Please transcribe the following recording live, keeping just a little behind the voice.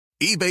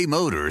eBay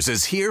Motors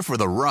is here for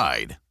the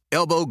ride.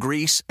 Elbow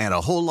grease and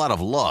a whole lot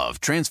of love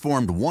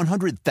transformed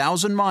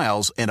 100,000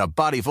 miles and a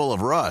body full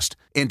of rust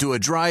into a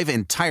drive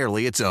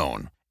entirely its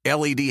own.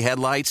 LED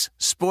headlights,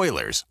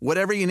 spoilers,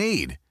 whatever you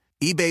need.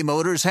 eBay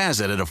Motors has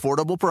it at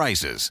affordable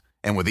prices.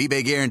 And with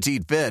eBay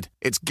Guaranteed Fit,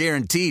 it's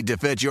guaranteed to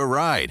fit your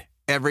ride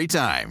every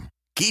time.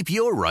 Keep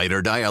your ride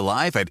or die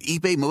alive at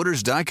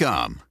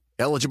ebaymotors.com.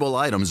 Eligible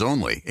items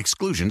only.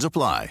 Exclusions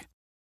apply.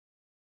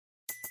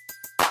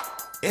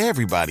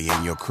 Everybody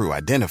in your crew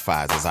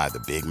identifies as either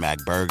Big Mac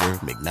Burger,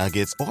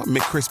 McNuggets, or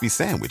McCrispy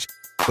Sandwich.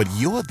 But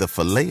you're the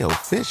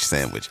Filet-O-Fish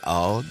Sandwich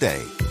all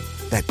day.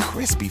 That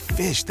crispy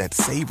fish, that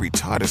savory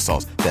tartar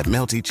sauce, that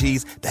melty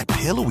cheese, that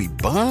pillowy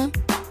bun.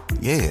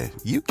 Yeah,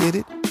 you get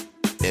it.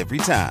 Every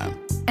time.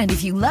 And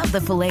if you love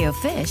the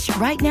Filet-O-Fish,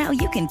 right now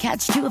you can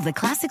catch two of the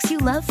classics you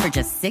love for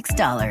just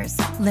 $6.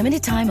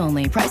 Limited time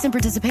only. Price and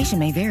participation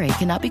may vary.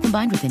 Cannot be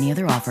combined with any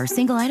other offer.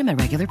 Single item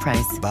at regular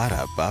price.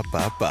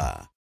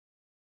 Ba-da-ba-ba-ba.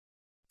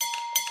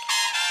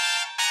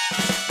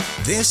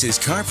 This is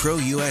CarPro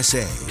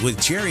USA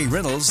with Jerry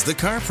Reynolds, the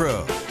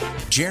CarPro.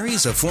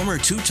 Jerry's a former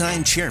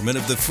two-time chairman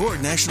of the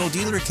Ford National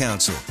Dealer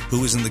Council,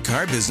 who was in the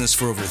car business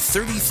for over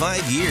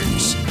 35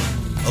 years.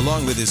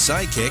 Along with his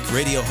sidekick,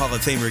 Radio Hall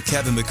of Famer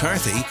Kevin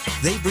McCarthy,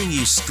 they bring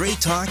you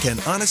straight talk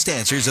and honest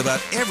answers about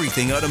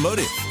everything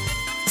automotive.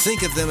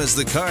 Think of them as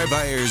the car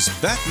buyer's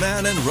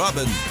Batman and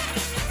Robin.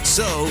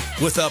 So,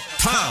 with a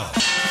pow,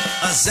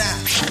 a zap,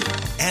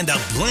 and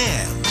a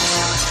blam,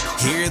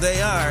 here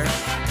they are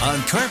on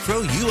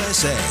CarPro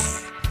USA.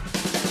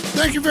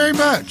 Thank you very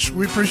much.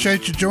 We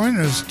appreciate you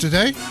joining us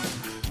today.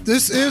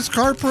 This is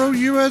CarPro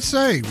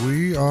USA.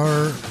 We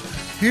are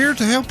here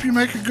to help you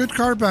make a good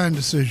car buying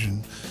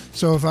decision.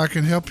 So if I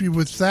can help you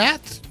with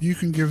that, you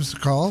can give us a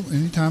call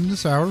anytime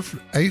this hour for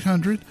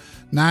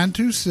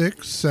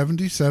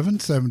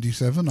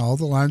 800-926-7777. All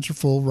the lines are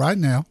full right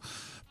now.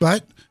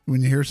 But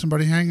when you hear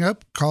somebody hang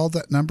up, call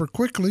that number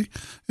quickly,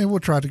 and we'll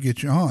try to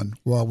get you on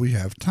while we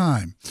have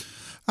time.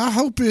 I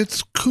hope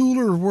it's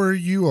cooler where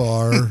you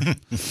are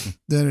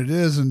than it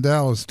is in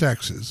Dallas,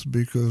 Texas,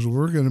 because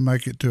we're going to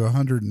make it to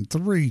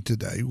 103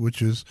 today,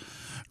 which is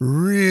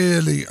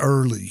really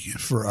early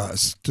for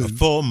us. A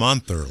full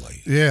month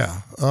early.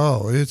 Yeah.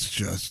 Oh,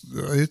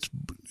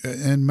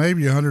 and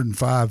maybe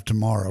 105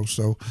 tomorrow.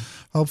 So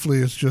hopefully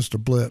it's just a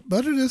blip.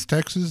 But it is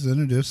Texas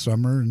and it is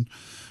summer, and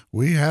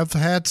we have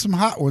had some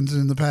hot ones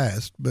in the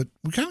past. But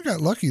we kind of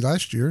got lucky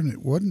last year, and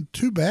it wasn't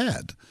too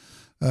bad.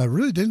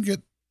 Really didn't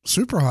get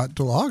super hot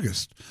till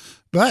August.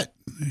 But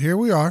here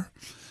we are.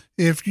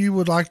 If you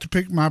would like to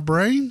pick my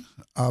brain,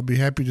 I'll be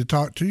happy to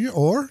talk to you,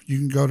 or you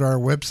can go to our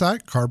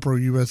website,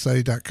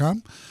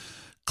 carprousa.com,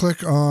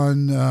 click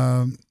on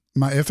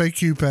my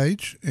FAQ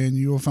page, and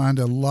you will find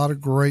a lot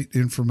of great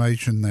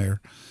information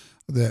there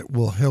that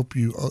will help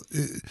you.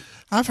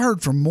 I've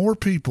heard from more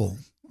people.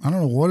 I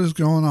don't know what is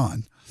going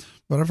on,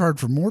 but I've heard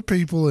from more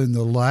people in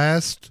the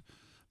last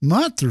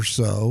month or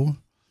so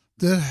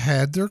that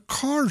had their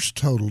cars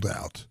totaled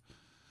out.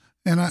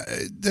 And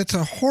that's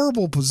a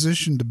horrible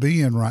position to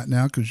be in right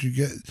now, because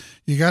you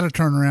got to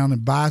turn around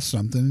and buy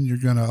something, and you're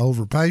going to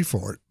overpay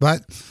for it.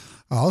 But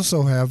I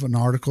also have an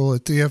article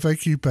at the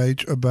FAQ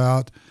page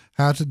about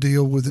how to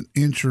deal with an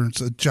insurance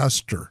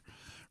adjuster.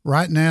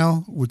 Right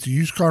now, with the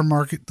used car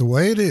market the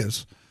way it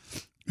is,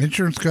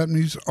 insurance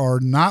companies are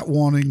not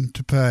wanting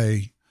to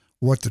pay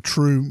what the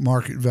true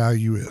market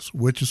value is,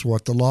 which is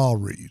what the law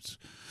reads.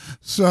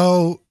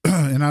 So,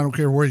 and I don't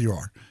care where you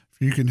are,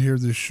 if you can hear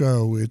this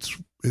show,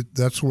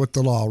 that's what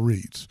the law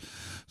reads.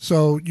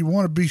 So you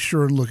want to be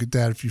sure and look at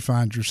that if you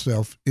find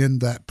yourself in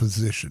that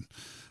position.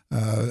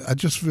 I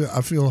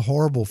feel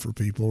horrible for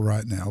people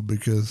right now,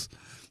 because,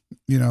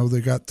 they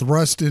got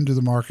thrust into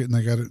the market,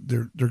 and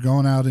they're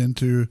going out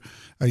into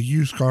a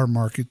used car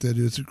market that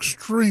is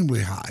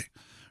extremely high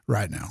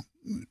right now.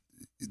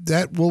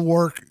 That will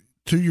work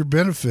to your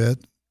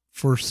benefit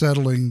for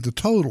settling the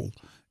total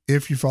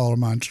if you follow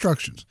my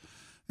instructions.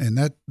 And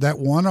that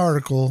one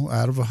article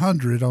out of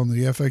 100 on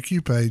the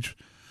FAQ page,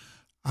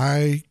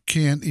 I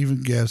can't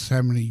even guess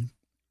how many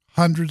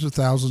hundreds of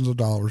thousands of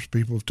dollars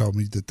people have told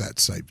me that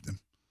saved them.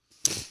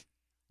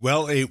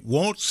 Well, it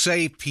won't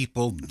save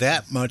people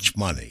that much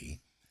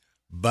money,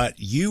 but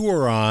you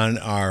were on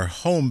our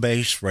home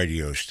base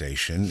radio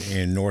station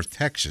in North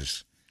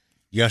Texas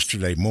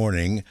yesterday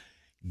morning,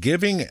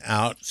 giving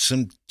out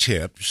some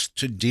tips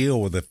to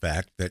deal with the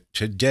fact that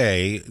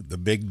today the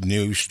big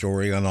news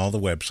story on all the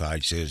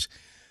websites is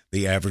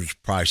the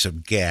average price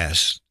of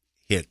gas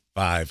hit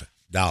 $5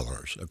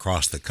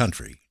 across the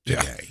country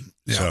today.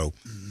 Yeah. So,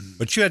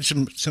 but you had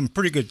some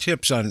pretty good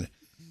tips on,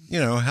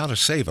 how to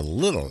save a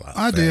little.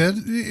 I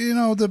did.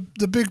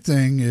 The big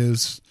thing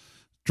is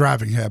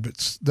driving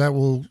habits. That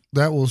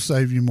will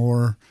save you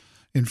more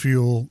in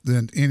fuel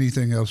than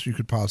anything else you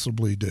could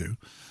possibly do.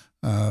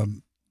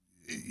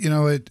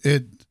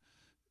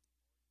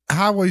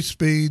 Highway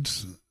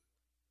speeds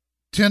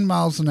 10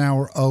 miles an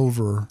hour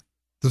over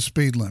the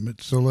speed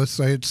limit. So let's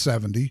say it's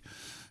 70.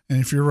 And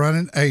if you're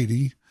running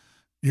 80,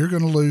 you're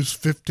going to lose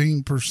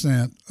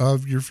 15%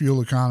 of your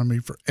fuel economy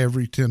for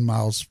every 10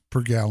 miles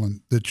per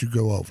gallon that you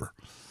go over.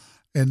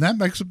 And that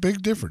makes a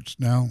big difference.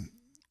 Now,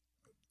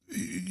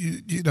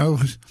 you know,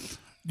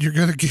 you're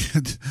going to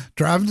get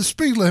driving the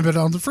speed limit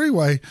on the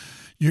freeway,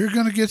 you're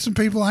going to get some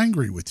people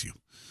angry with you.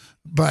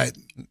 But,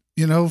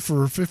 you know,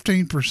 for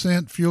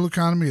 15% fuel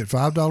economy at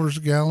 $5 a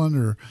gallon,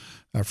 or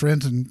our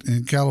friends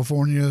in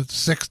California,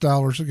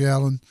 $6 a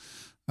gallon,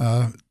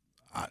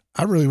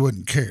 I really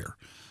wouldn't care.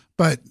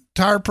 But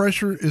tire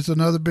pressure is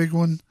another big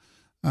one.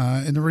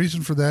 And the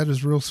reason for that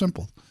is real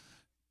simple.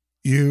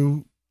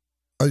 A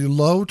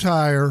low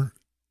tire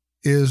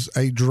is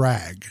a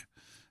drag,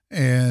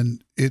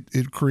 and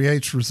it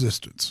creates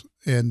resistance,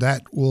 and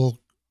that will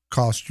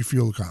cost you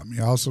fuel economy.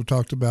 I also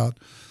talked about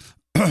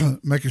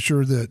making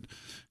sure that,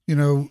 you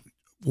know,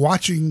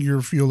 watching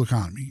your fuel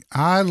economy.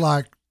 I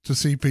like to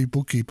see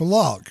people keep a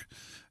log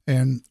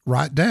and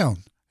write down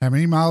how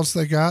many miles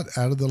they got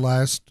out of the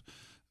last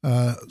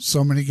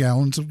so many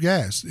gallons of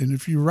gas. And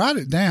if you write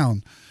it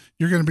down,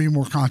 you're going to be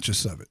more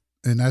conscious of it.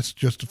 And that's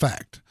just a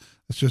fact.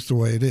 That's just the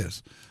way it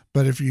is.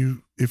 But if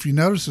you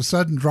notice a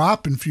sudden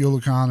drop in fuel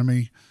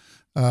economy,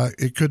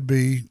 it could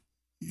be,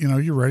 you know,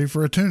 you're ready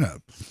for a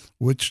tune-up,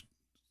 which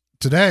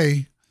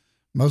today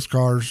most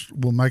cars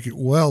will make it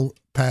well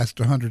past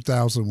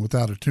 100,000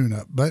 without a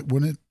tune-up. But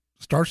when it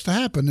starts to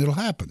happen, it'll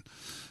happen.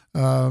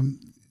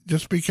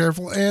 Just be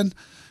careful. And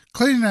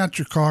cleaning out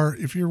your car,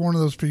 if you're one of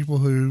those people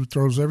who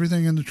throws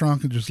everything in the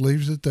trunk and just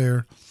leaves it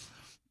there,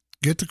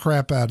 get the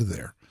crap out of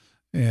there.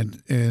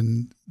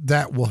 And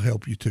that will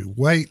help you too.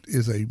 Weight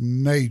is a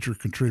major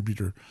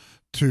contributor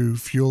to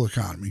fuel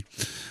economy.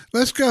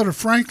 Let's go to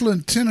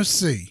Franklin,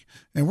 Tennessee,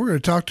 and we're going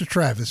to talk to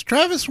Travis.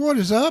 Travis, what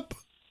is up?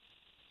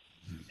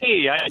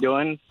 Hey, how you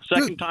doing?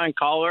 Second-time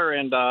caller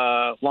and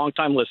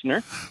long-time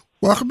listener.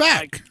 Welcome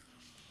back.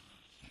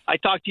 I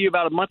talked to you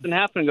about a month and a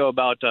half ago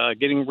about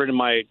getting rid of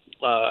my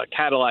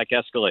Cadillac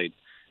Escalade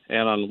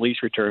and on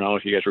lease return. I don't know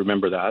if you guys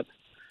remember that.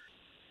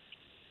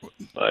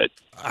 But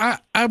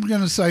I'm going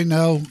to say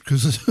no,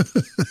 because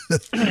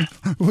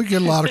we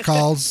get a lot of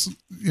calls,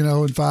 you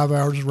know, in 5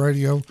 hours of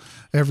radio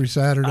every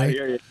Saturday. I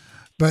hear you.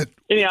 But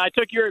yeah, I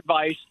took your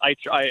advice. I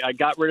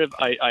got rid of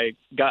I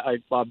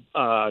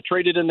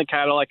traded in the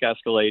Cadillac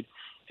Escalade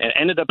and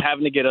ended up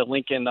having to get a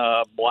Lincoln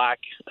Black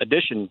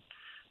Edition,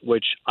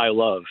 which I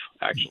love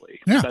actually.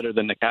 Yeah. Better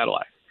than the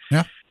Cadillac.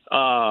 Yeah.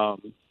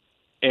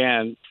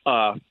 And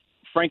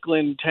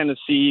Franklin,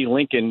 Tennessee,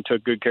 Lincoln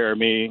took good care of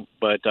me,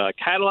 but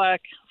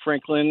Cadillac,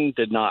 Franklin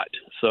did not.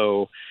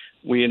 So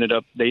we ended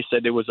up, they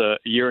said it was a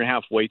year and a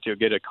half wait to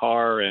get a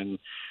car, and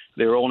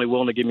they were only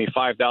willing to give me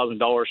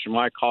 $5,000 for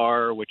my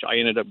car, which I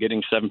ended up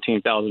getting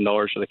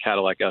 $17,000 for the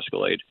Cadillac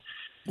Escalade.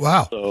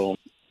 Wow. So,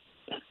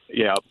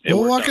 yeah.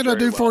 Well, what can I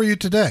do for you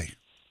today?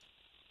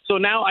 So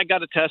now I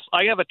got a Tesla.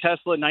 I have a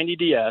Tesla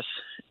 90DS,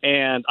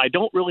 and I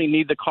don't really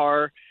need the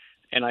car.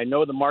 And I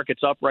know the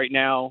market's up right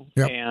now,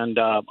 yep. And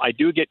I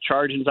do get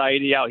charge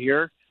anxiety out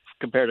here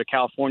compared to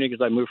California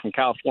because I moved from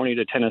California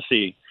to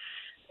Tennessee.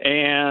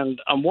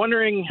 And I'm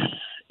wondering,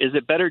 is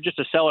it better just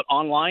to sell it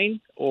online,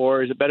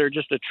 or is it better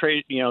just to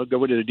trade, you know,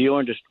 go to the dealer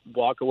and just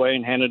walk away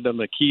and hand them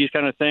the keys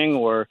kind of thing?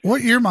 Or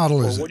what year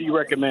model is it? What do you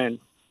recommend?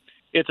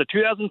 It's a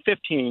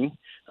 2015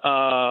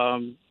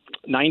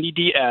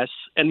 90DS.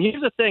 And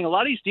here's the thing. A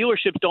lot of these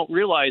dealerships don't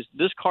realize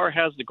this car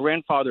has the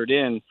grandfathered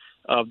in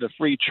of the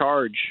free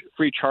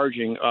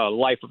charging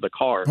life of the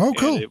car. Oh,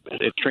 cool.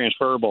 It's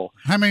transferable.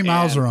 How many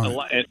miles are on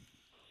it?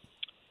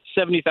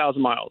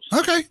 70,000 miles.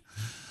 Okay.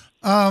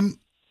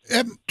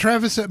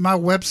 Travis, at my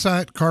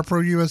website,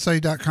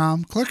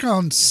 carprousa.com, click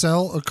on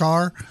sell a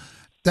car.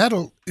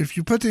 If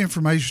you put the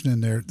information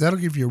in there, that'll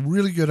give you a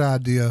really good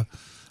idea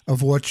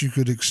of what you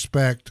could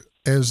expect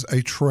as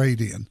a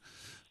trade-in.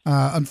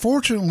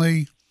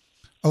 Unfortunately,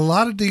 a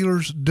lot of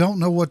dealers don't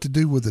know what to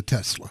do with a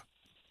Tesla.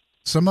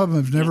 Some of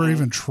them have never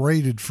even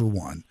traded for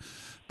one,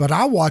 but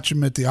I watch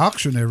them at the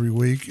auction every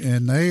week,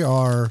 and they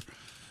are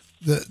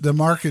the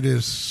market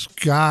is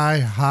sky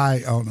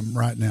high on them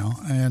right now,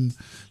 and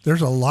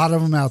there's a lot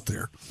of them out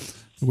there,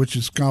 which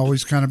has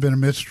always kind of been a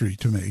mystery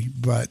to me.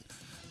 But is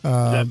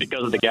that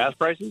because of the gas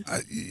prices?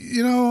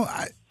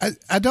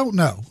 I don't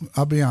know.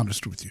 I'll be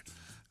honest with you.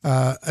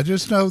 I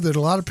just know that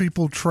a lot of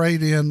people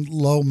trade in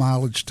low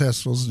mileage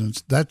Teslas, and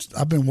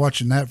I've been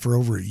watching that for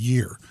over a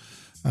year.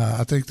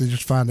 I think they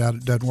just find out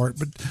it doesn't work.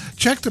 But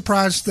check the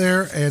price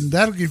there, and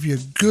that'll give you a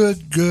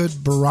good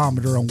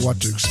barometer on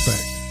what to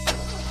expect.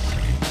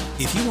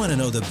 If you want to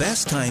know the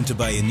best time to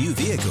buy a new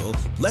vehicle,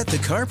 let the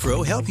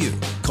CarPro help you.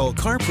 Call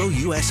CarPro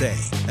USA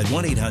at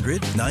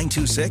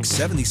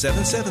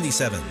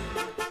 1-800-926-7777.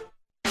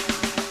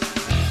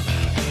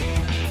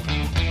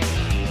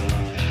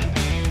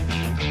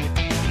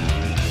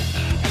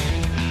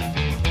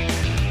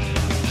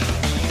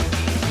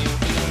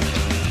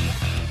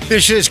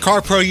 This is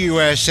CarPro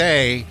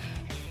USA.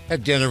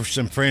 Had dinner with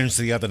some friends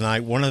the other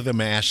night. One of them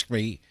asked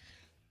me,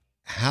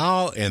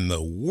 how in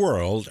the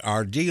world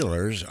our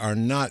dealers are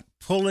not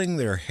pulling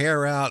their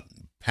hair out,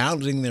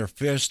 pounding their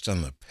fists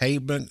on the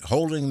pavement,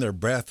 holding their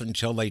breath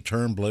until they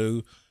turn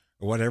blue,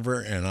 or whatever,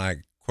 and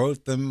I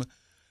quote them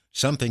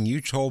something you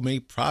told me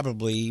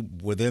probably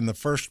within the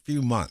first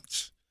few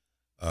months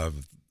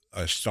of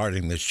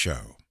starting this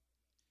show.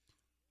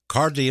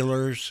 Car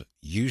dealers,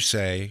 you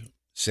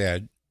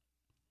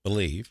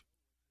believe,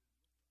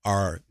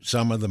 are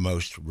some of the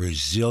most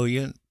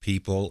resilient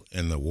people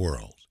in the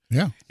world.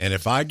 Yeah. And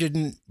if I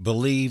didn't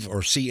believe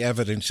or see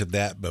evidence of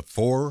that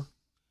before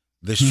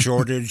this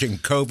shortage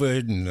and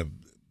COVID and the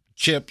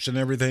chips and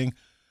everything,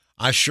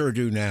 I sure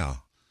do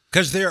now.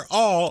 Because they're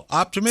all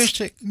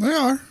optimistic. They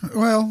are.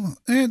 Well,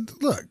 and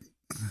look,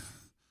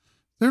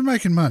 they're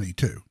making money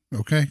too.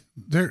 Okay,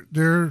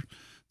 they're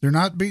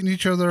not beating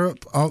each other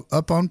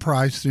up on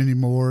price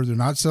anymore. They're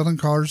not selling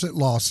cars at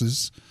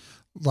losses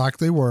like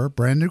they were,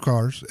 brand new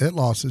cars at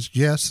losses.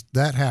 Yes,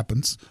 that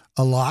happens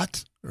a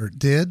lot, or it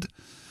did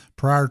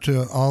prior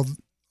to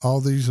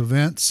all these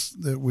events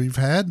that we've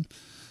had.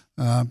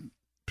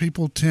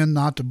 People tend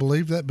not to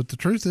believe that, but the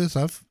truth is,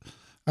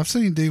 I've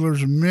seen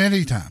dealers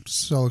many times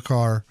sell a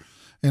car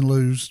and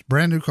lose,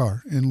 brand new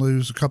car, and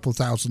lose a couple of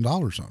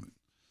 $1,000s on it.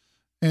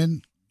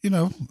 And,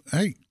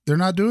 hey, they're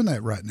not doing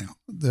that right now.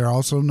 They're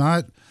also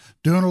not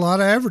doing a lot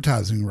of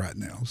advertising right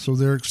now. So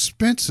their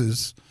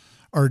expenses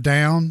are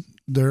down.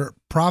 Their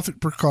profit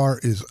per car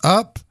is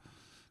up,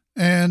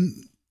 and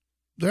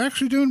they're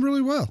actually doing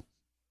really well.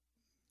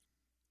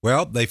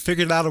 Well, they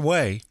figured out a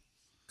way,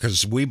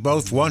 because we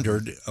both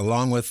wondered,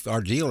 along with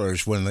our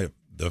dealers, when the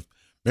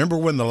remember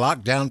when the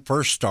lockdown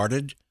first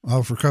started?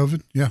 Oh, for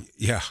COVID? Yeah.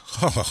 Yeah.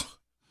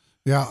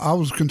 Yeah, I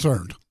was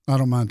concerned. I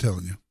don't mind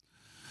telling you.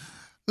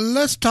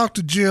 Let's talk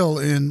to Jill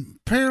in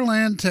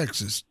Pearland,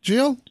 Texas.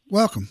 Jill,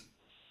 welcome.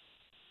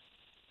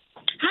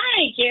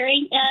 Hi,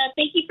 Jerry.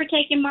 Thank you for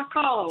taking my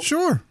call.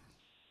 Sure.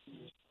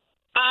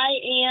 I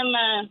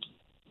am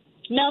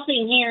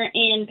melting here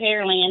in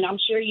Pearland. I'm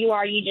sure you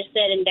are. You just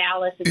said in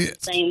Dallas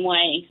it's the same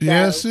way. So.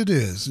 Yes, it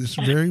is. It's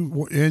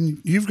and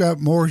you've got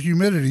more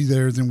humidity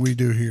there than we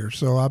do here.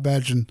 So I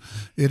imagine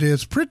it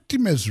is pretty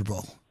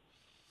miserable.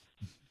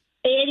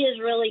 It is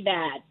really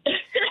bad.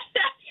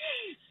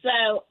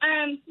 So,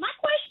 my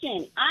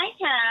question, I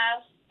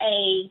have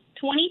a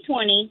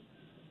 2020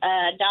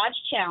 Dodge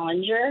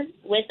Challenger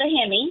with a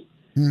Hemi.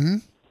 Mm-hmm.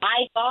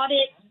 I bought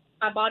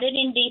it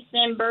in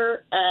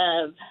December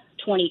of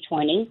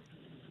 2020,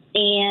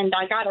 and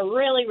I got a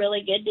really,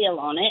 really good deal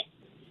on it.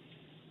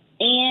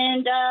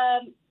 And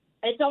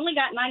it's only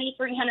got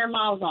 9,300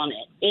 miles on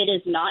it. It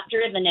is not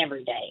driven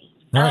every day.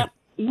 Right.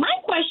 My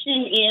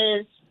question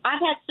is, I've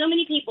had so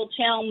many people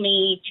tell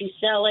me to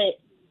sell it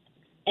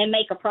and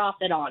make a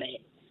profit on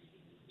it,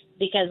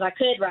 because I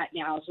could right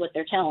now is what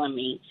they're telling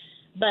me.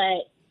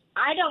 But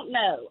I don't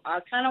know. I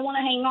kind of want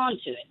to hang on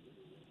to it.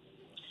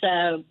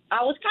 So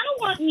I was kind of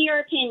wanting your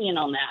opinion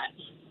on that.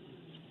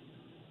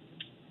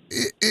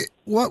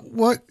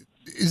 What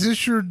is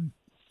this your,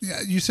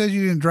 you said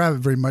you didn't drive it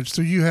very much,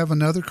 so you have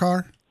another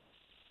car?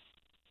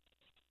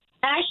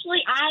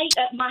 Actually,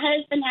 my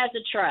husband has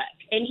a truck,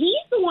 and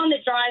he's the one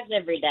that drives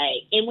every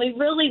day. And we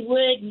really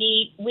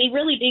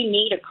do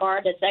need a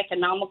car that's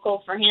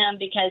economical for him,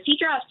 because he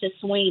drives to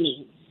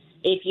Sweeney.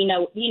 If you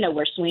know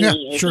where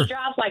Sweeney is. Sure. He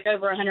drives like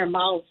over 100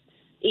 miles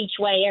each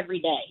way every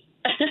day.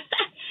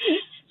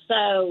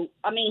 So,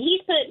 I mean,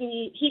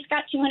 he's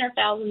got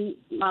 200,000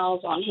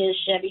 miles on his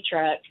Chevy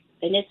truck,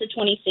 and it's a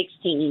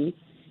 2016.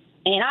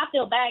 And I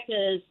feel bad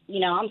because,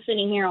 I'm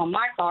sitting here on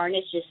my car, and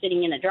it's just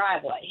sitting in the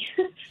driveway.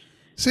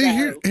 See,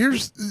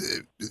 here's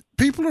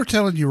people are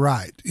telling you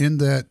right in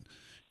that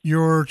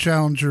your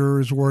Challenger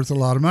is worth a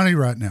lot of money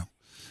right now.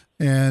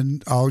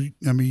 And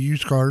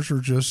used cars are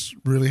just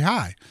really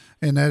high.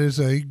 And that is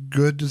a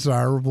good,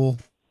 desirable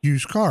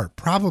used car.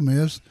 Problem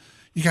is,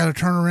 you got to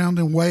turn around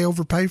and way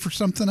overpay for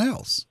something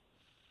else.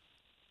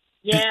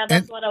 Yeah,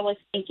 that's what I was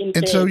thinking, too.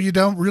 And so you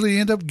don't really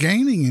end up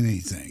gaining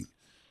anything.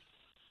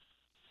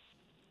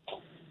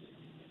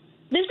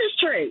 This is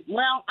true.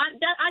 Well, I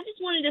just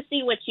wanted to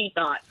see what you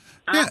thought.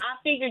 Yeah. I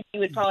figured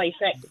you would probably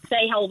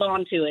say hold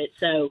on to it.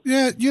 So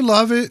yeah, you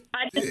love it.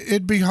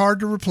 It'd be hard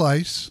to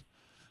replace.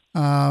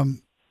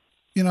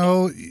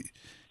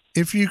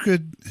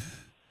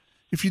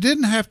 If you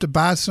didn't have to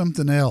buy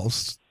something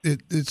else,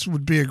 it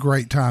would be a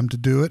great time to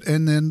do it.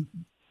 And then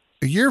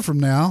a year from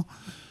now,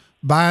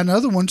 buy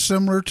another one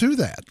similar to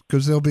that,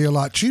 because they'll be a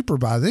lot cheaper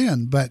by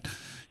then. But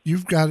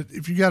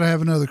if you got to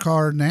have another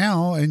car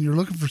now and you're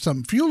looking for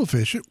something fuel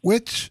efficient,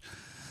 which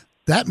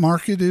that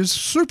market is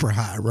super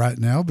high right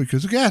now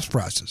because of gas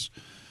prices.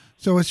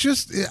 So it's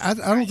just, I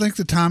don't think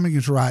the timing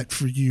is right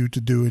for you to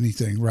do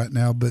anything right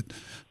now, but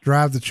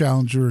drive the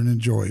Challenger and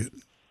enjoy it.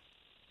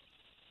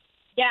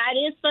 Yeah, it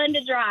is fun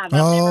to drive.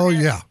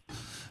 Yeah.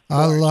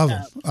 I love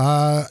them.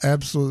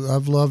 Absolutely.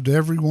 I've loved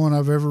every one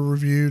I've ever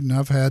reviewed, and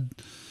I've had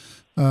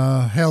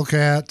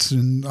Hellcats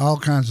and all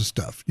kinds of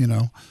stuff,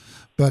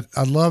 But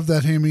I love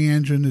that Hemi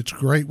engine. It's a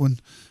great one.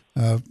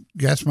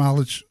 Gas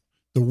mileage,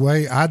 the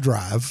way I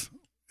drive,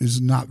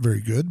 is not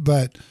very good,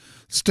 but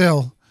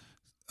still,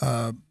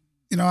 I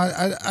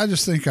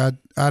just think I'd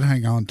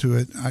hang on to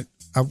it.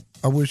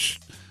 I wish,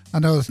 I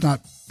know it's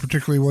not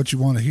particularly what you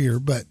want to hear,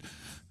 but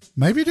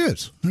Maybe it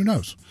is. Who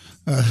knows?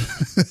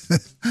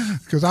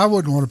 Because I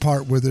wouldn't want to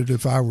part with it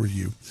if I were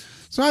you.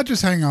 So I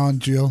just hang on,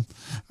 Jill.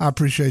 I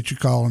appreciate you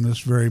calling us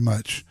very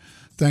much.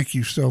 Thank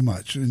you so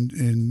much.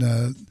 And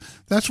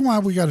that's why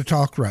we got to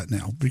talk right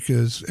now,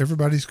 because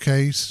everybody's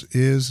case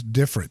is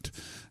different.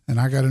 And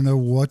I got to know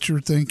what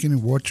you're thinking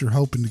and what you're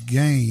hoping to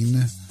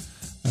gain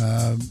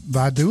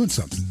by doing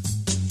something.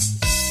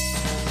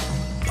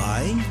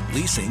 Buying,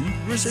 leasing,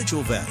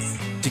 residual value.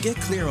 To get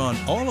clear on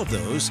all of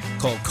those,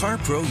 call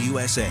CarPro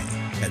USA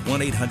at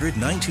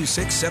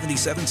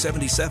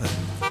 1-800-926-7777.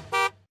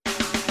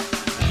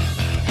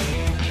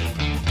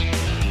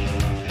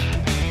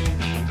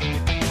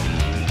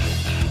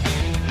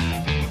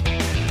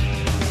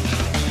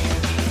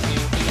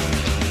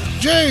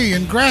 Jay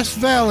in Grass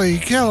Valley,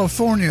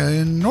 California,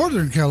 in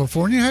Northern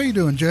California. How you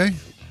doing, Jay?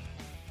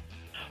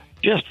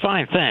 Just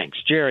fine, thanks.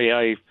 Jerry,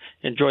 I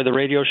enjoy the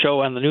radio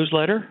show and the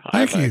newsletter.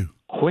 Thank you.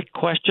 Quick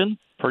question.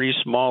 Pretty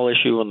small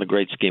issue in the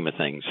great scheme of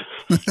things.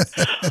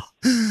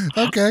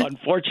 Okay.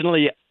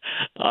 Unfortunately,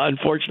 I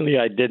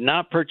did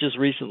not purchase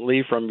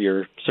recently from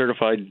your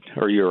certified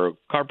or your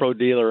CarPro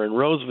dealer in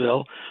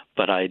Roseville,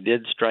 but I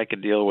did strike a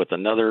deal with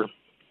another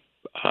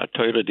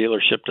Toyota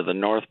dealership to the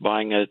north,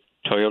 buying a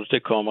Toyota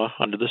Tacoma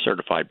under the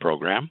certified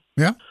program.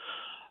 Yeah.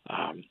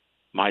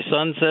 My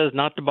son says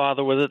not to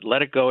bother with it.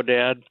 Let it go,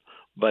 Dad.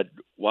 But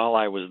while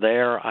I was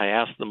there, I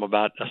asked them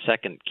about a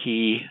second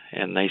key,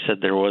 and they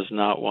said there was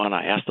not one.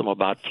 I asked them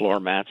about floor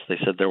mats. They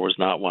said there was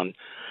not one.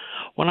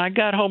 When I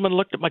got home and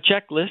looked at my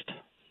checklist,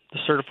 the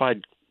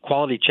certified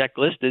quality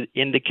checklist, it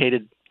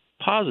indicated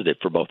positive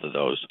for both of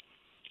those.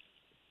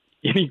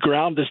 Any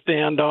ground to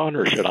stand on,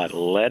 or should I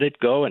let it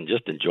go and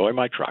just enjoy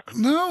my truck?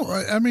 No,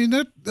 I mean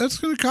that's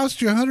going to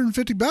cost you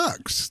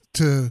 $150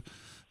 to,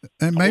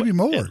 and maybe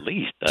more, at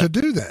least to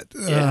do that.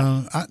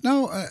 Yeah.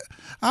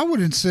 I would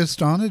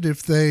insist on it.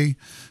 If they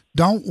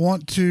don't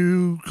want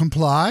to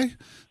comply,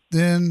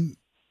 then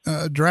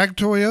drag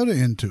Toyota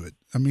into it.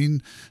 I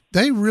mean,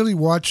 they really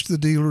watch the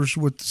dealers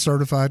with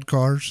certified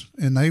cars,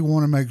 and they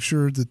want to make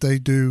sure that they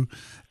do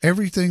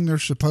everything they're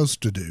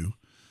supposed to do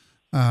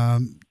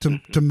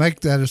to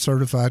make that a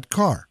certified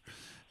car.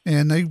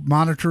 And they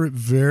monitor it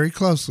very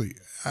closely.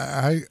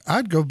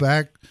 I'd go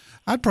back.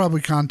 I'd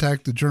probably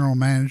contact the general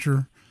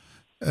manager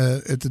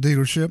at the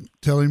dealership,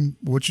 tell him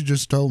what you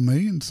just told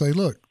me, and say,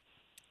 look,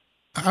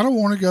 I don't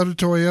want to go to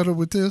Toyota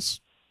with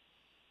this,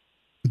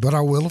 but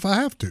I will if I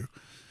have to.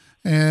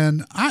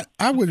 And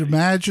I would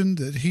imagine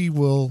that he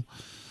would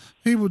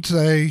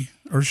say,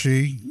 or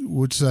she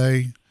would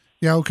say,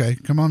 yeah, okay,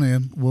 come on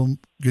in. We'll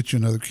get you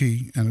another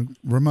key and a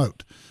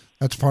remote.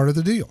 That's part of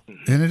the deal.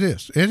 And it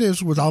is. It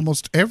is with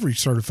almost every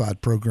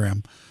certified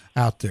program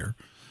out there.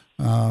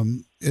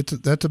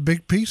 That's a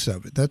big piece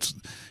of it. That's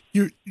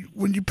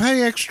when you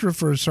pay extra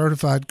for a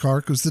certified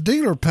car, because the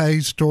dealer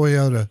pays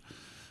Toyota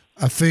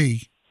a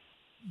fee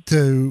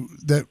so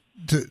that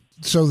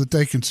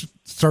they can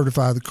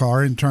certify the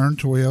car. In turn,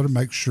 Toyota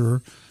makes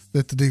sure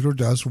that the dealer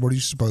does what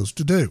he's supposed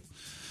to do.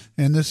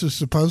 And this is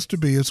supposed to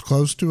be as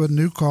close to a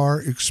new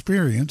car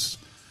experience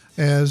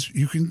as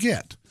you can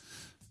get.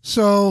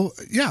 So,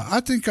 yeah, I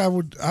think I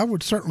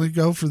would certainly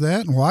go for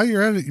that. And while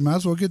you're at it, you might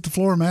as well get the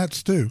floor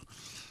mats too.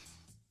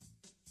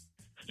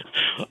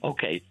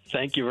 Okay,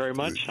 thank you very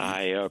much.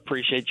 I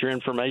appreciate your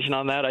information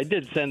on that. I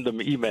did send them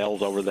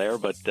emails over there,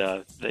 but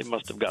they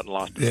must have gotten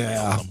lost in the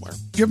mail somewhere.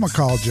 Give them a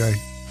call, Jay.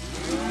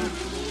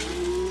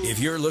 If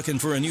you're looking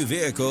for a new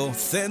vehicle,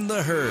 thin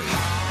the herd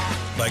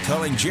by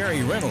calling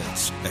Jerry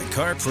Reynolds at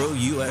CarPro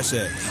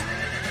USA.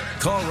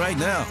 Call right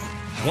now,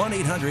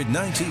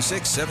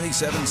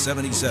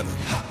 1-800-926-7777.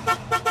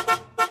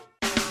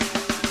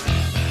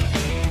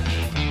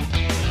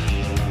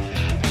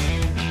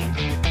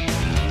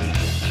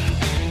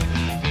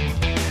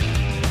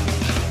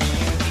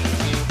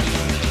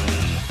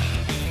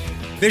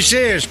 This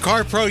is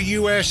CarPro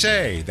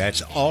USA.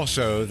 That's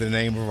also the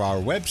name of our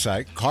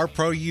website,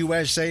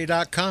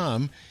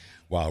 carprousa.com.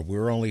 While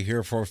we're only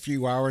here for a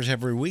few hours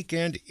every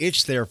weekend,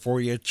 it's there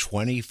for you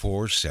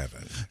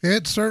 24/7.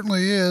 It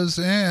certainly is.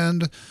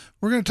 And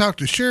we're going to talk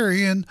to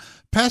Sherry in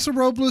Paso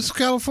Robles,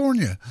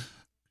 California.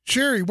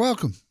 Sherry,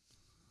 welcome.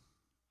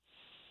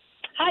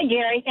 Hi,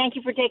 Jerry. Thank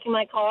you for taking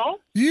my call.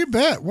 You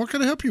bet. What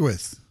can I help you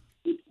with?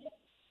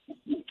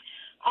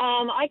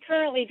 I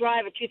currently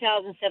drive a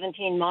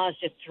 2017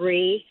 Mazda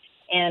 3,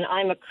 and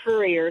I'm a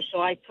courier,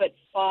 so I put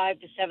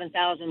 5,000 to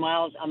 7,000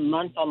 miles a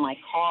month on my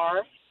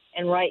car.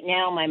 And right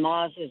now, my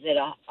Mazda is at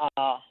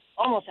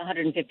almost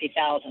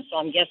 150,000. So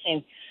I'm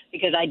guessing,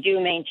 because I do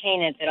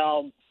maintain it, that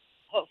I'll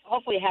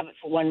hopefully have it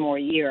for one more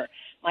year.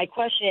 My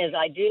question is,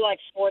 I do like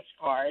sports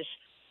cars,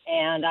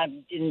 and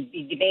I've been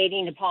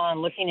debating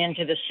upon looking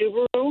into the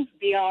Subaru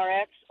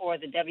BRX or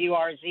the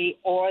WRZ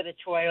or the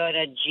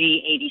Toyota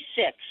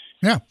G86.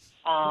 Yeah.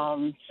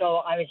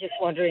 So I was just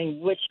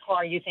wondering which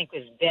car you think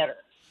was better.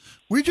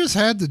 We just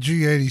had the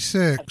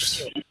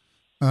G86,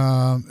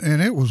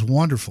 and it was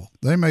wonderful.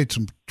 They made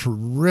some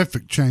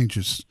terrific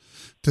changes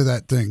to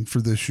that thing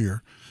for this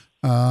year.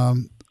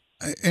 And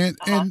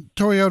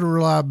Toyota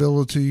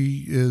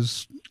reliability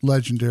is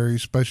legendary,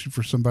 especially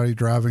for somebody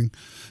driving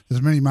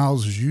as many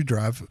miles as you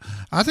drive.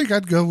 I think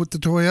I'd go with the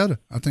Toyota.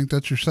 I think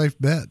that's your safe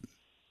bet.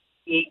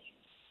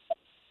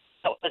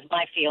 That was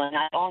my feeling.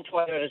 I've owned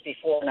Toyotas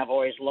before, and I've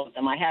always loved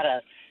them. I had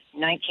a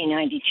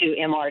 1992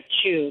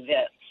 MR2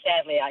 that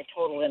sadly I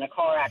totaled in a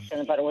car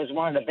accident, but it was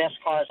one of the best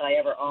cars I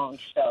ever owned.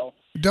 So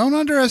don't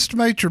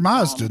underestimate your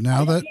Mazda.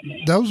 Now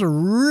those are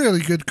really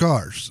good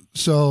cars.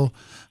 So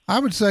I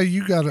would say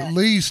you got at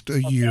least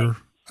a year,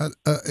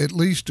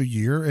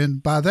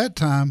 and by that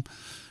time,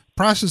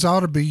 prices ought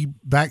to be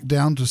back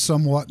down to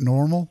somewhat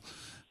normal.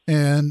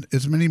 And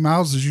as many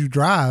miles as you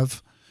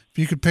drive, if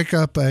you could pick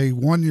up a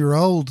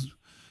 1-year-old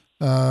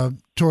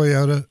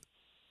Toyota,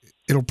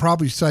 it'll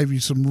probably save you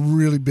some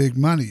really big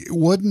money. It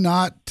would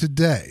not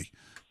today,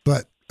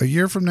 but a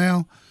year from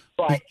now,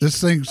 this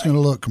thing's going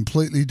to look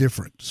completely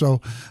different. So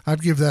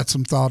I'd give that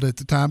some thought at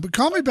the time. But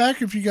call me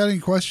back if you got any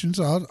questions.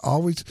 I'd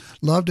always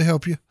love to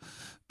help you.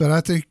 But I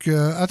think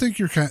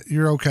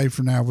you're okay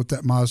for now with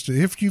that Mazda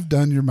if you've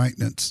done your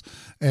maintenance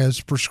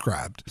as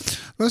prescribed.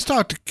 Let's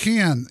talk to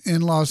Ken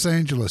in Los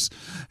Angeles.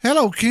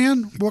 Hello,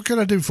 Ken. What can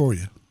I do for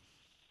you?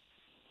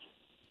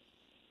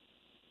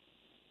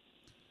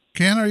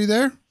 Ken, are you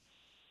there?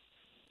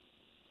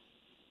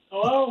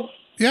 Hello?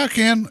 Yeah,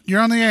 Ken,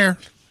 you're on the air.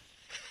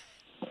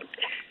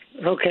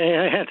 Okay,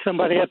 I had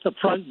somebody at the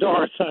front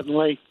door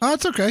suddenly. Oh,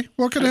 it's okay.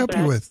 What can I help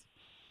you with?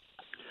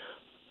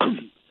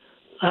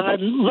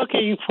 I'm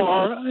looking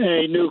for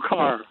a new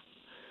car,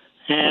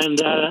 and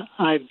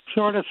I've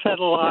sort of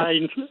settled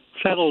on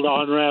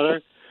the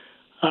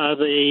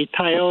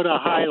Toyota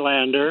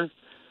Highlander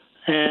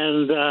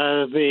and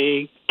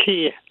the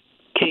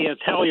Kia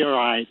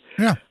Telluride.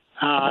 Yeah.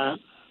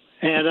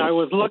 And I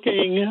was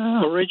looking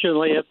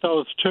originally at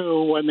those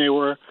two when they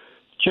were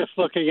just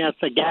looking at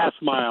the gas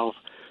miles.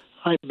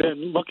 I've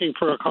been looking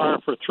for a car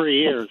for 3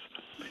 years.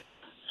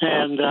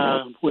 And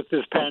with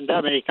this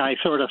pandemic, I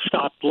sort of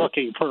stopped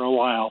looking for a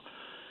while.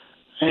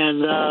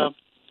 And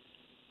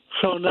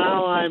so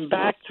now I'm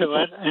back to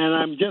it, and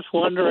I'm just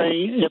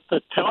wondering if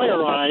the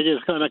Telluride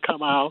is going to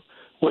come out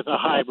with a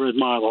hybrid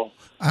model.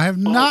 I have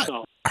not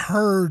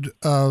heard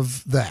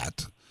of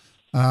that.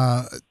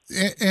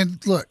 And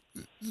look,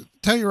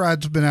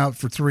 Telluride's been out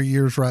for 3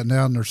 years right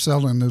now, and they're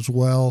selling as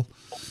well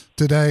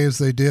today as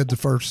they did the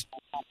first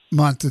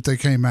month that they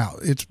came out.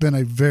 It's been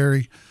a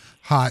very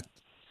hot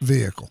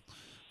vehicle.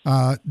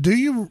 Do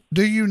you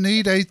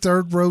need a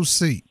third row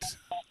seat?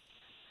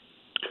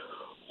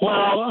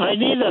 Well, I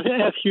need an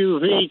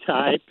SUV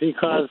type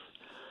because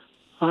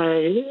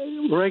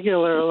I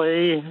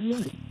regularly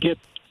get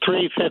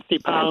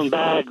 350-pound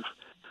bags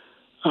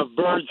of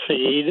bird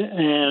seed,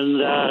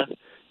 and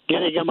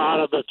getting them out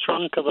of the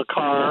trunk of a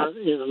car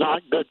is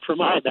not good for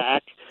my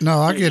back. No,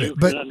 I get it.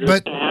 But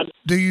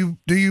do you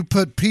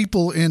put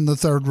people in the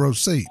third row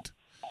seat?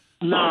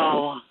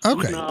 No.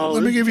 Okay. No.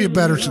 Let me give you a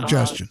better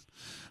suggestion.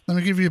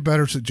 Look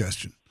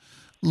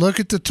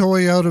at the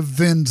Toyota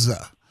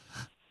Venza.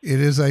 It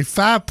is a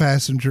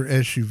 5-passenger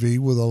SUV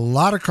with a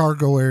lot of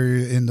cargo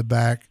area in the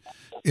back.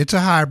 It's a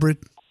hybrid.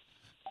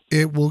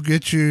 It will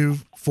get you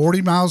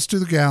 40 miles to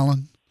the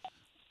gallon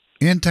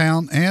in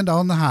town and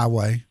on the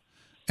highway,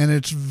 and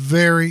it's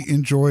very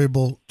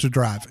enjoyable to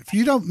drive. If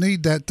you don't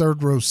need that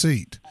third row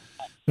seat,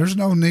 there's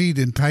no need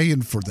in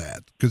paying for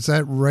that because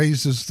that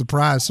raises the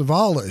price of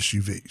all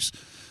SUVs.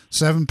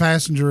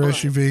 7-passenger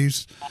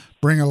SUVs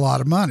bring a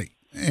lot of money.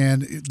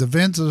 And the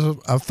Venza is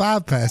a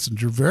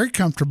 5-passenger, very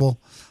comfortable,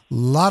 a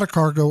lot of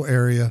cargo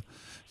area.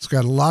 It's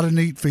got a lot of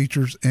neat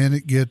features, and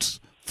it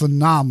gets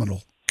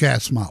phenomenal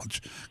gas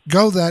mileage.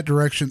 Go that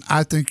direction.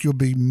 I think you'll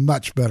be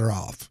much better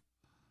off.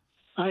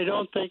 I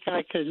don't think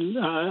I can.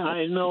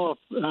 I know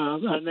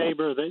a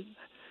neighbor that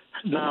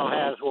now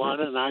has one,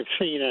 and I've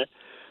seen it.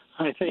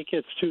 I think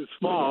it's too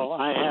small.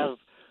 I have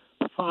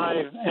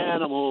 5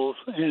 animals,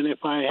 and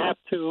if I have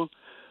to,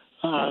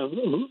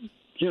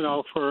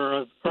 for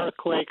an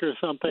earthquake or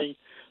something,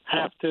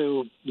 have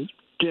to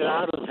get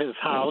out of his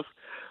house,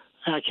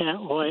 I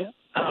can't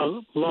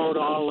load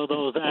all of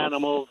those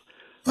animals.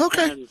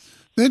 Okay,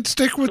 then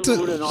stick with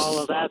food and all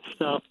of that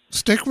stuff.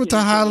 Stick with the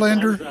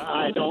Highlander.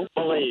 I don't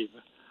believe.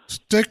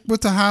 Stick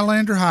with the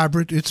Highlander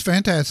hybrid. It's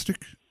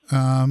fantastic.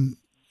 And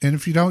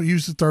if you don't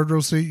use the third row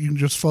seat, you can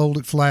just fold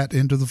it flat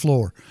into the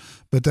floor.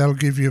 But that'll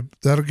give you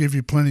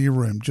plenty of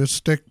room. Just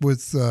stick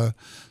with the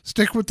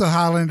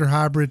Highlander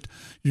hybrid.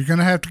 You're going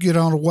to have to get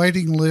on a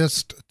waiting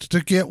list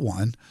to get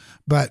one,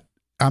 but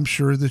I'm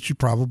sure that you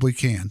probably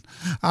can.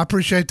 I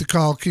appreciate the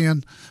call,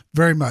 Ken,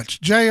 very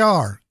much.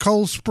 JR,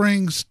 Cold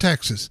Springs,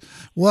 Texas.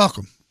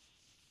 Welcome.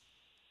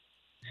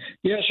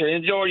 Yes, sir.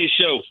 Enjoy your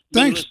show.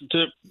 Thanks. Been listening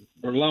to it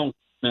for a long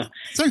now.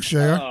 Thanks,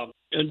 JR.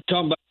 And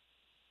talking about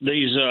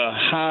these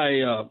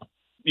high,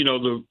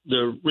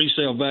 the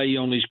resale value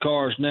on these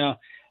cars. Now,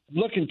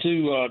 looking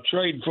to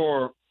trade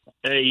for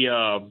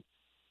the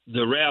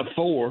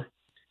RAV4,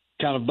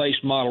 kind of base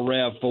model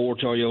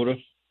RAV4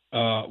 Toyota.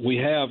 We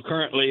have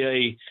currently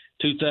a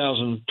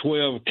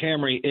 2012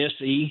 Camry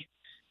SE.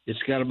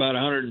 It's got about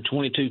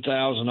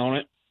 122,000 on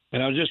it.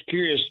 And I was just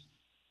curious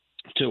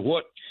to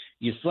what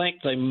you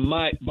think they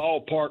might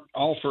ballpark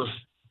offer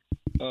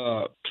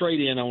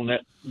trade-in on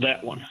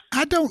that one?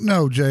 I don't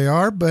know,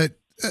 JR, but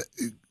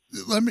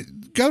let me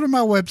go to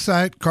my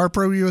website,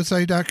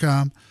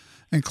 carprousa.com,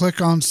 and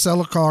click on sell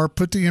a car.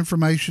 Put the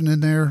information in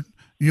there.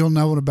 You'll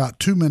know in about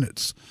 2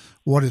 minutes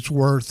what it's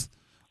worth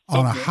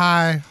on a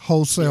high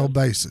wholesale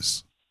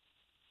basis.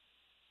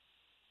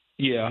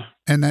 Yeah.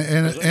 And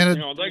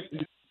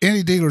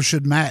any dealer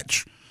should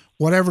match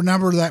whatever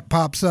number that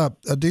pops up.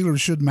 A dealer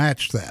should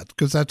match that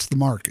because that's the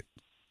market.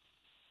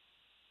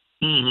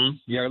 Mm-hmm.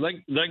 Yeah,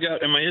 they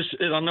got. I mean,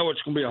 I know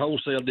it's going to be a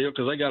wholesale deal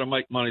because they got to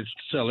make money to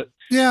sell it.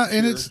 Yeah,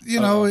 and it's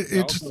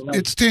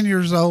it's 10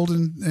 years old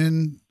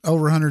and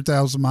over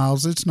 100,000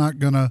 miles. It's not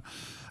going to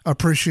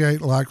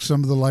appreciate like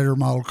some of the later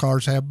model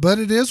cars have, but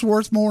it is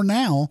worth more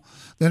now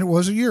than it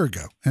was a year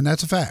ago, and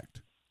that's a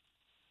fact.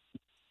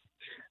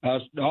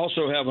 I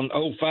also have an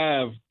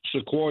 05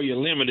 Sequoia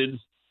Limited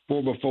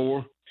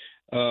 4x4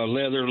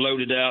 leather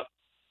loaded out.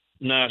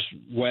 Nice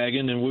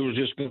wagon, and we were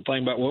just going to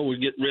think about, well, we'd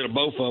get rid of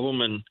both of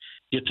them and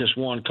get this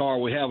one car.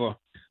 We have a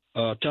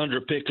Tundra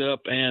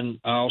pickup, and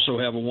I also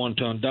have a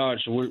 1-ton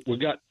Dodge, so we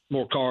got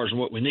more cars than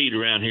what we need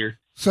around here.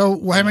 So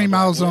how many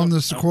miles on the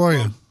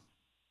Sequoia?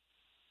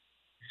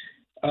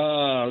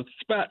 It's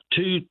about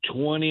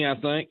 220, I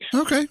think.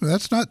 Okay,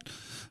 that's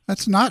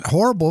not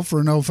horrible for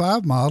an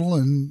 05 model,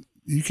 and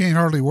you can't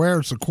hardly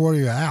wear a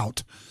Sequoia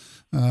out.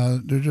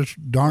 They're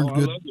just darn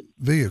good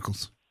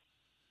vehicles.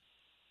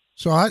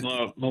 So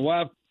my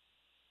wife,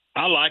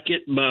 I like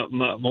it. My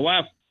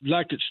wife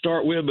liked it to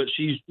start with, but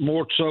she's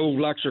more so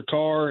likes her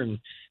car. And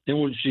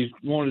then when she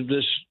wanted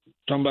this,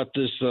 talking about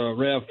this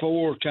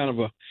RAV4, kind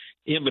of a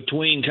in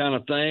between kind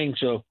of thing.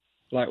 So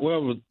like,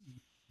 well,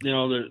 you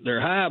know,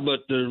 they're high, but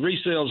the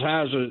resale's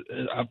high.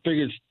 I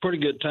figured it's a pretty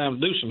good time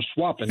to do some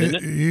swapping,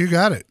 isn't it? You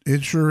got it.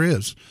 It sure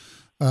is.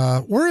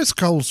 Where is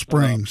Cold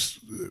Springs?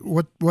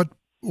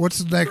 What's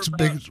the next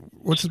big?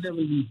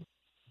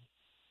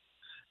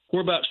 We're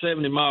about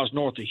 70 miles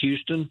north of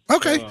Houston.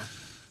 Okay.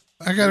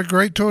 I got a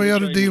great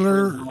Toyota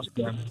dealer.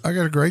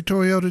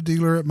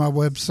 At my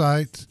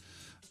website.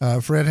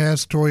 Fred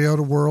has Toyota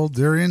World.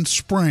 They're in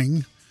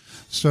Spring,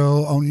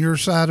 so on your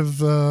side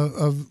of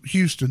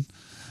Houston.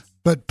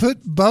 But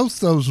put both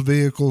those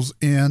vehicles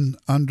in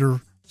under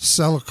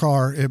sell a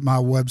car at my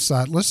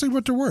website. Let's see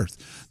what they're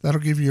worth.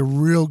 That'll give you a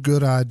real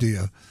good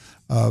idea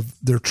of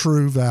their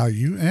true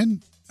value.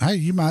 And hey,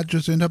 you might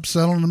just end up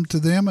selling them to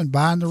them and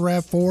buying the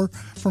RAV4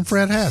 from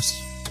Fred Hess.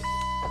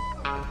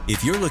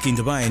 If you're looking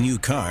to buy a new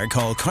car,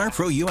 call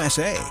CarPro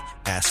USA.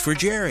 Ask for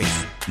Jerry,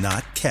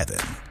 not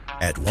Kevin,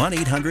 at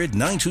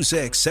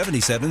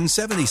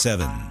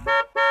 1-800-926-7777.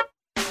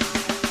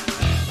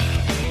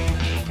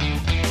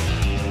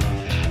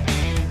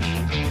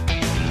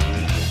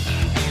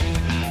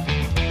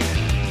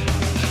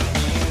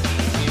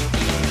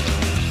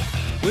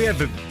 We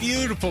have a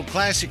beautiful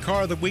classic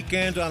car of the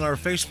weekend on our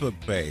Facebook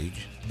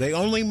page. They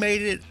only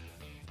made it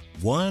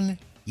 1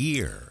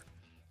 year.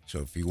 So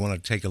if you want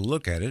to take a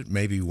look at it,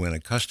 maybe win a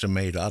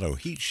custom-made auto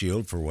heat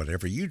shield for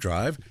whatever you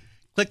drive,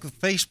 click the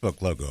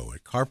Facebook logo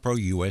at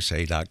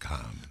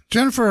carprousa.com.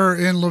 Jennifer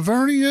in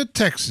Lavernia,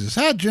 Texas.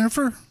 Hi,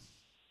 Jennifer.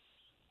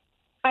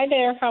 Hi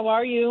there. How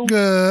are you?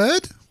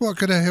 Good. What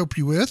could I help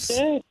you with?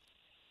 Good.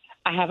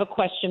 I have a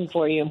question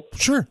for you.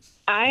 Sure.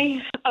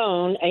 I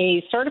own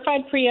a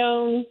certified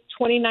pre-owned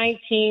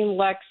 2019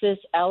 Lexus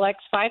LX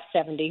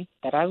 570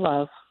 that I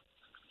love.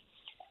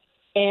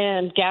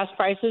 And gas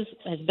prices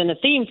has been a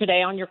theme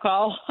today on your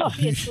call,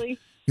 obviously.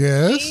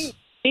 Yes.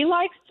 He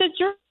likes to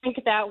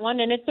drink that one,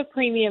 and it's a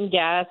premium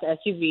gas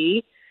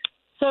SUV.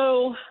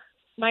 So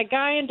my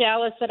guy in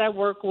Dallas that I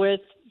work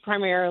with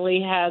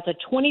primarily has a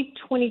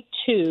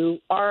 2022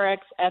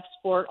 RX F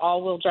Sport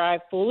all-wheel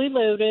drive, fully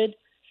loaded.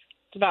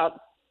 It's about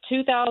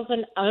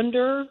 $2,000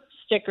 under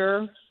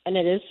sticker, and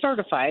it is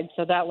certified.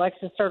 So that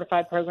Lexus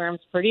certified program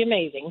is pretty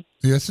amazing.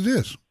 Yes, it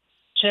is.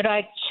 Should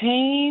I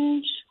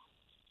change?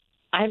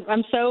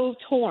 I'm so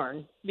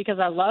torn because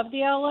I love the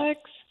LX,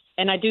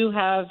 and I do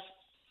have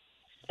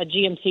a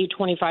GMC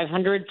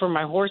 2500 for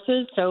my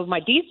horses, so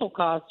my diesel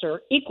costs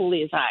are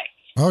equally as high.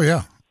 Oh,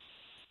 yeah.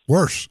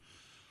 Worse.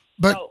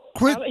 But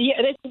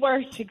yeah, it's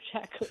worse,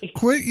 exactly.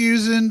 Quit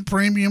using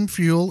premium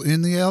fuel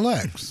in the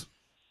LX.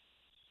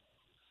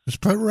 Just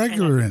put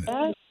regular in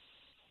it.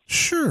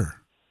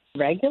 Sure.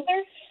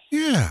 Regular?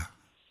 Yeah.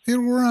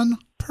 It'll run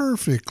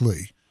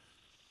perfectly.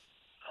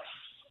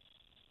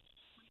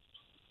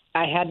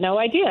 I had no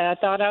idea. I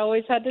thought I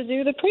always had to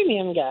do the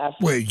premium gas.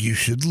 Well, you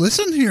should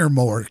listen here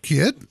more,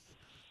 kid.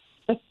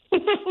 I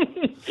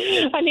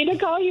need to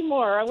call you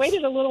more. I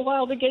waited a little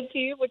while to get to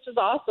you, which is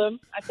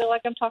awesome. I feel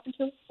like I'm talking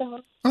to a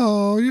star.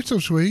 Oh, you're so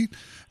sweet.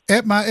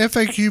 At my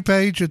FAQ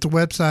page at the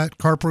website,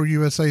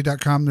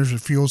 carprousa.com, there's a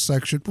fuel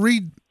section.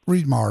 Read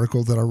my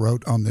article that I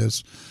wrote on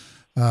this.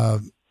 The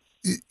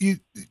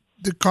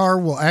car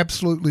will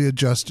absolutely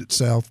adjust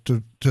itself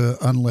to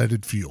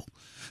unleaded fuel.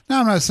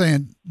 Now, I'm not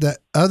saying that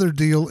other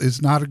deal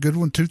is not a good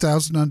one.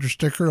 2,000 under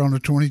sticker on a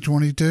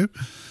 2022,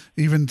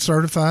 even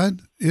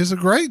certified, is a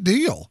great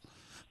deal.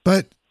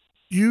 But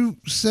you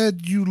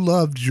said you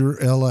loved your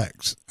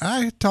LX.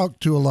 I talk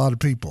to a lot of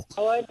people.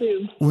 Oh, I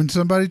do. When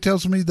somebody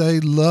tells me they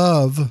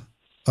love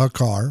a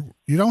car,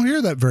 you don't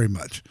hear that very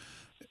much.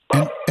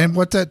 And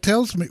what that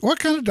tells me, what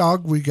kind of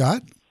dog we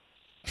got?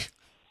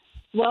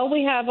 Well,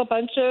 we have a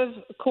bunch of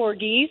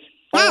corgis,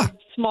 a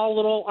small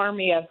little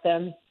army of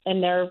them,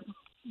 and they're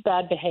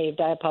bad behaved.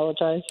 I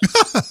apologize.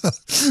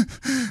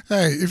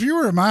 Hey, if you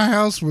were at my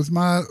house with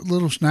my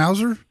little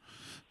schnauzer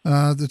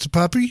that's a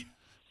puppy,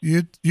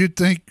 you'd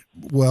think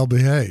well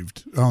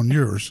behaved on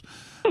yours.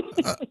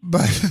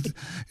 But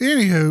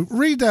anywho,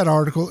 read that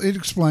article. It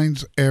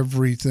explains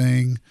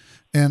everything.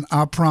 And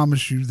I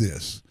promise you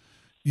this,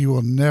 you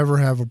will never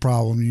have a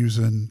problem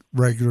using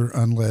regular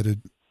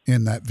unleaded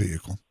in that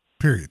vehicle,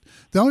 period.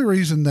 The only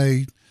reason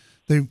they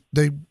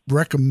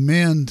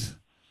recommend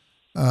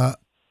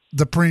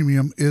the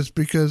premium is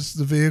because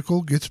the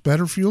vehicle gets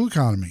better fuel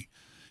economy.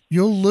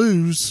 You'll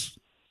lose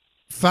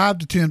 5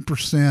 to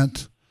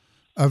 10%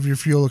 of your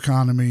fuel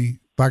economy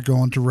by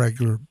going to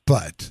regular,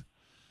 but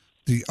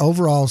the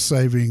overall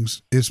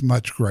savings is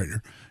much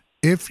greater.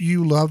 If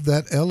you love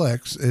that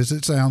LX, as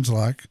it sounds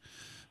like,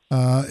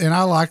 and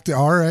I like the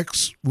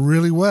RX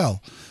really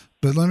well,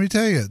 but let me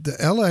tell you, the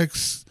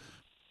LX,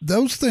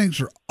 those things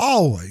are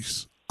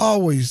always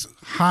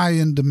high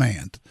in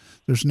demand.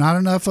 There's not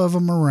enough of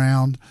them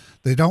around.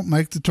 They don't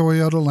make the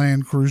Toyota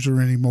Land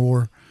Cruiser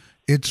anymore.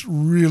 It's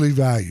really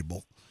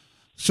valuable.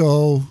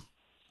 So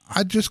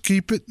I'd just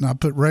keep it and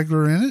I'd put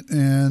regular in it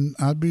and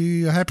I'd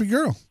be a happy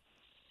girl.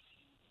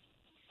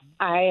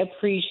 I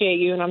appreciate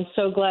you, and I'm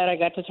so glad I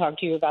got to talk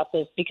to you about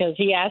this because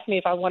he asked me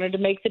if I wanted to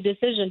make the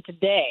decision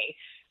today.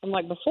 I'm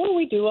like, before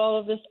we do all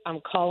of this,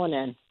 I'm calling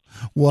in.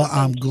 Well,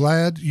 I'm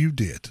glad you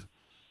did.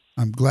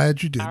 I'm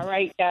glad you did. All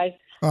right, guys.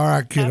 All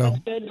right, kiddo. Have a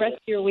good rest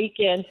of your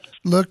weekend.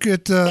 Look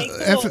at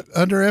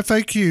under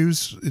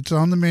FAQs. It's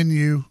on the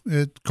menu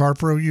at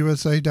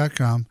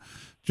carprousa.com.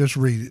 Just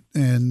read it,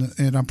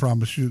 and I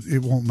promise you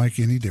it won't make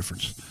any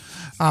difference.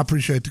 I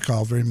appreciate the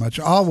call very much.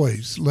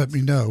 Always let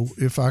me know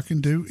if I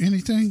can do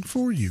anything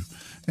for you.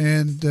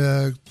 And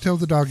tell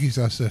the doggies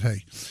I said,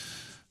 hey,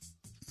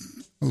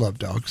 I love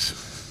dogs.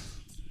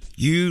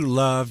 You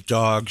love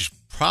dogs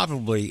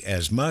probably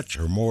as much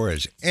or more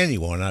as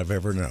anyone I've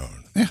ever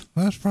known. Yeah,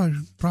 that's probably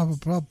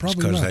because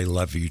right. they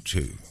love you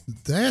too.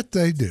 That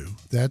they do.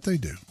 That they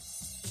do.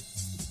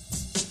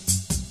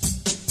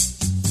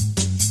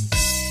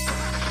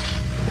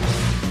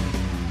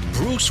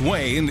 Bruce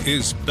Wayne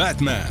is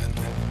Batman,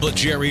 but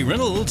Jerry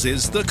Reynolds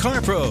is the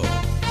Car Pro.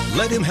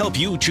 Let him help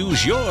you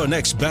choose your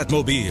next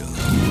Batmobile.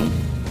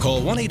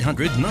 Call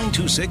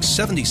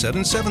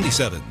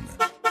 1-800-926-7777.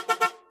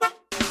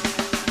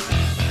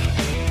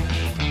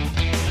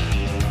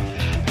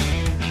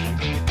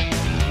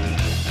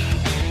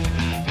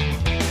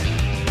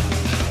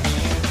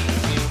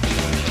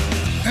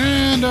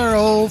 And our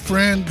old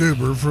friend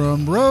Goober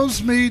from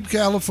Rosemead,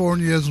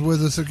 California is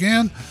with us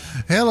again.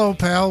 Hello,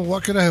 pal.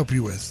 What can I help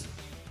you with?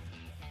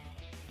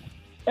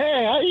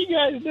 Hey, how you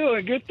guys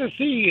doing? Good to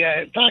see you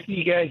guys. Talk to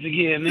you guys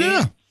again.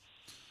 Yeah.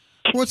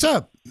 What's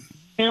up?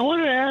 And I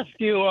wanted to ask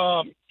you,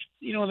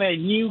 that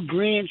new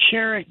Grand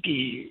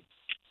Cherokee.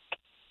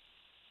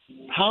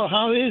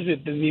 How is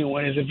it, the new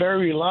one? Is it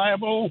very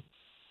reliable?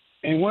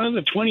 And when are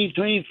the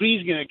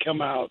 2023s going to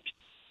come out?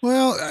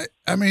 Well,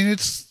 I mean,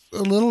 it's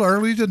a little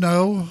early to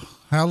know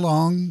how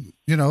long,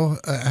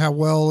 how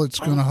well it's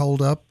going to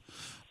hold up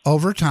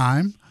over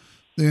time.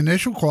 The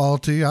initial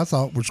quality I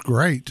thought was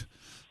great.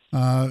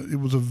 It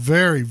was a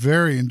very,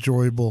 very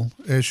enjoyable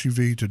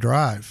SUV to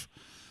drive.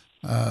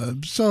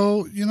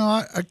 So,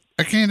 I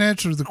can't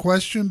answer the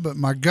question, but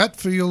my gut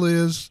feel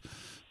is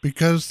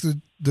because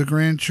the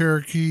Grand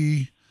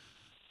Cherokee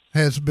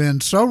has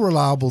been so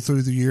reliable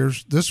through the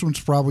years, this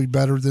one's probably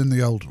better than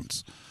the old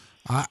ones.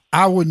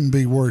 I wouldn't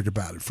be worried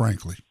about it,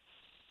 frankly.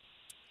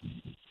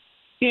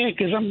 Yeah,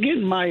 because I'm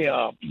getting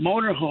my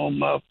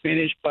motorhome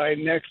finished by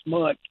next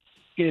month.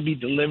 It's going to be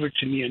delivered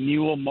to me, a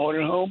new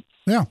motorhome.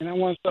 Yeah. And I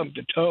want something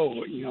to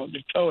tow,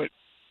 to tow it.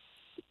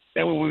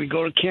 That way when we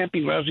go to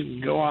camping, we can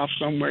go off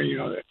somewhere,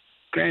 the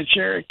Grand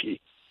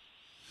Cherokee.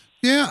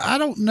 Yeah, I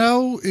don't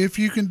know if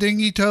you can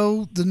dinghy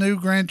tow the new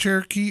Grand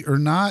Cherokee or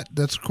not.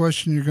 That's a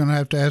question you're going to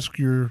have to ask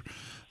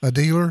a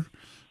dealer.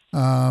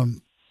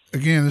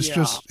 Again,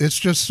 it's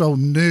just so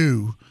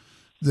new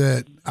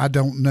that I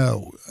don't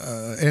know.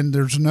 And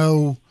there's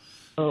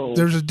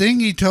a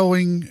dinghy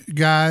towing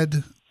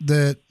guide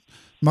that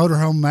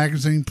Motorhome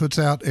Magazine puts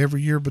out every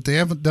year, but they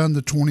haven't done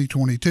the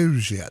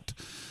 2022s yet.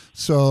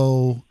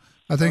 So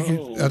I think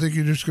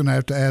you're just going to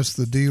have to ask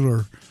the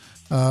dealer.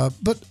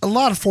 But a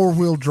lot of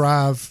 4-wheel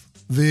drive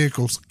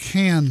vehicles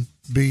can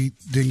be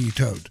dinghy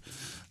towed.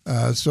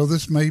 So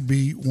this may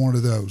be one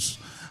of those.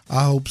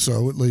 I hope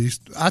so, at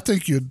least. I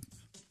think you'd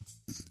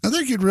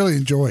really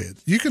enjoy it.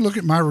 You can look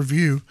at my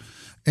review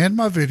and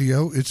my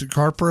video. It's at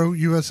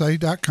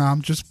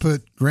carprousa.com. Just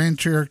put Grand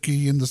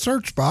Cherokee in the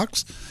search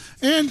box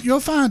and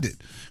you'll find it.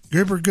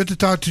 Goober, good to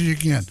talk to you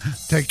again.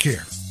 Take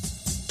care.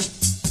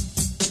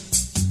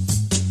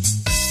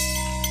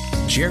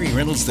 Jerry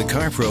Reynolds, the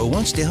Car Pro,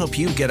 wants to help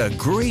you get a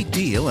great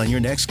deal on your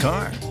next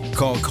car.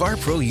 Call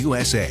CarPro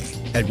USA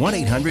at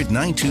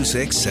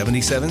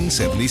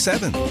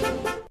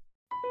 1-800-926-7777.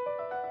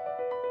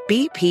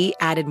 BP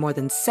added more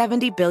than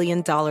 $70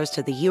 billion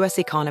to the U.S.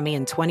 economy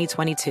in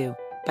 2022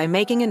 by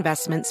making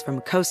investments from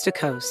coast to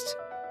coast.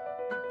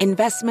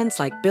 Investments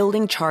like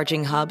building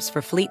charging hubs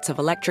for fleets of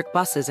electric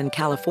buses in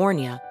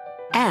California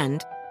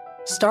and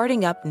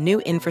starting up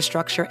new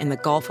infrastructure in the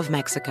Gulf of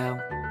Mexico.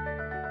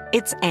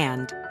 It's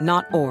and,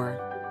 not or.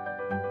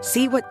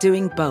 See what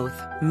doing both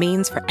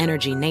means for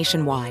energy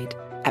nationwide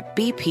at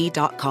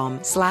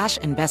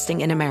bp.com/investing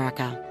in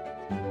America.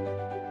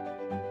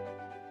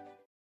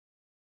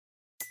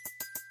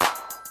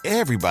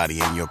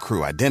 Everybody in your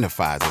crew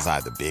identifies as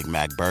either Big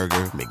Mac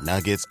Burger,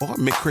 McNuggets, or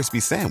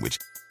McCrispy Sandwich.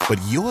 But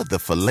you're the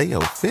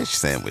Filet-O-Fish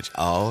Sandwich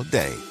all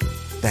day.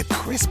 That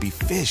crispy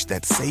fish,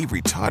 that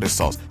savory tartar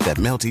sauce, that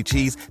melty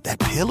cheese, that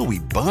pillowy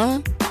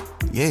bun.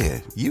 Yeah,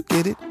 you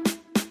get it.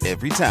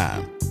 Every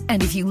time.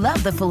 And if you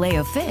love the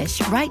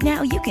Filet-O-Fish, right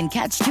now you can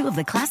catch two of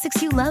the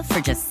classics you love for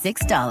just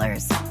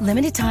 $6.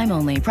 Limited time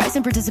only. Price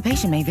and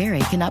participation may vary.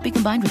 Cannot be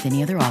combined with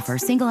any other offer.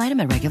 Single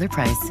item at regular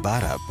price.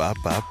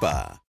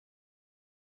 Ba-da-ba-ba-ba.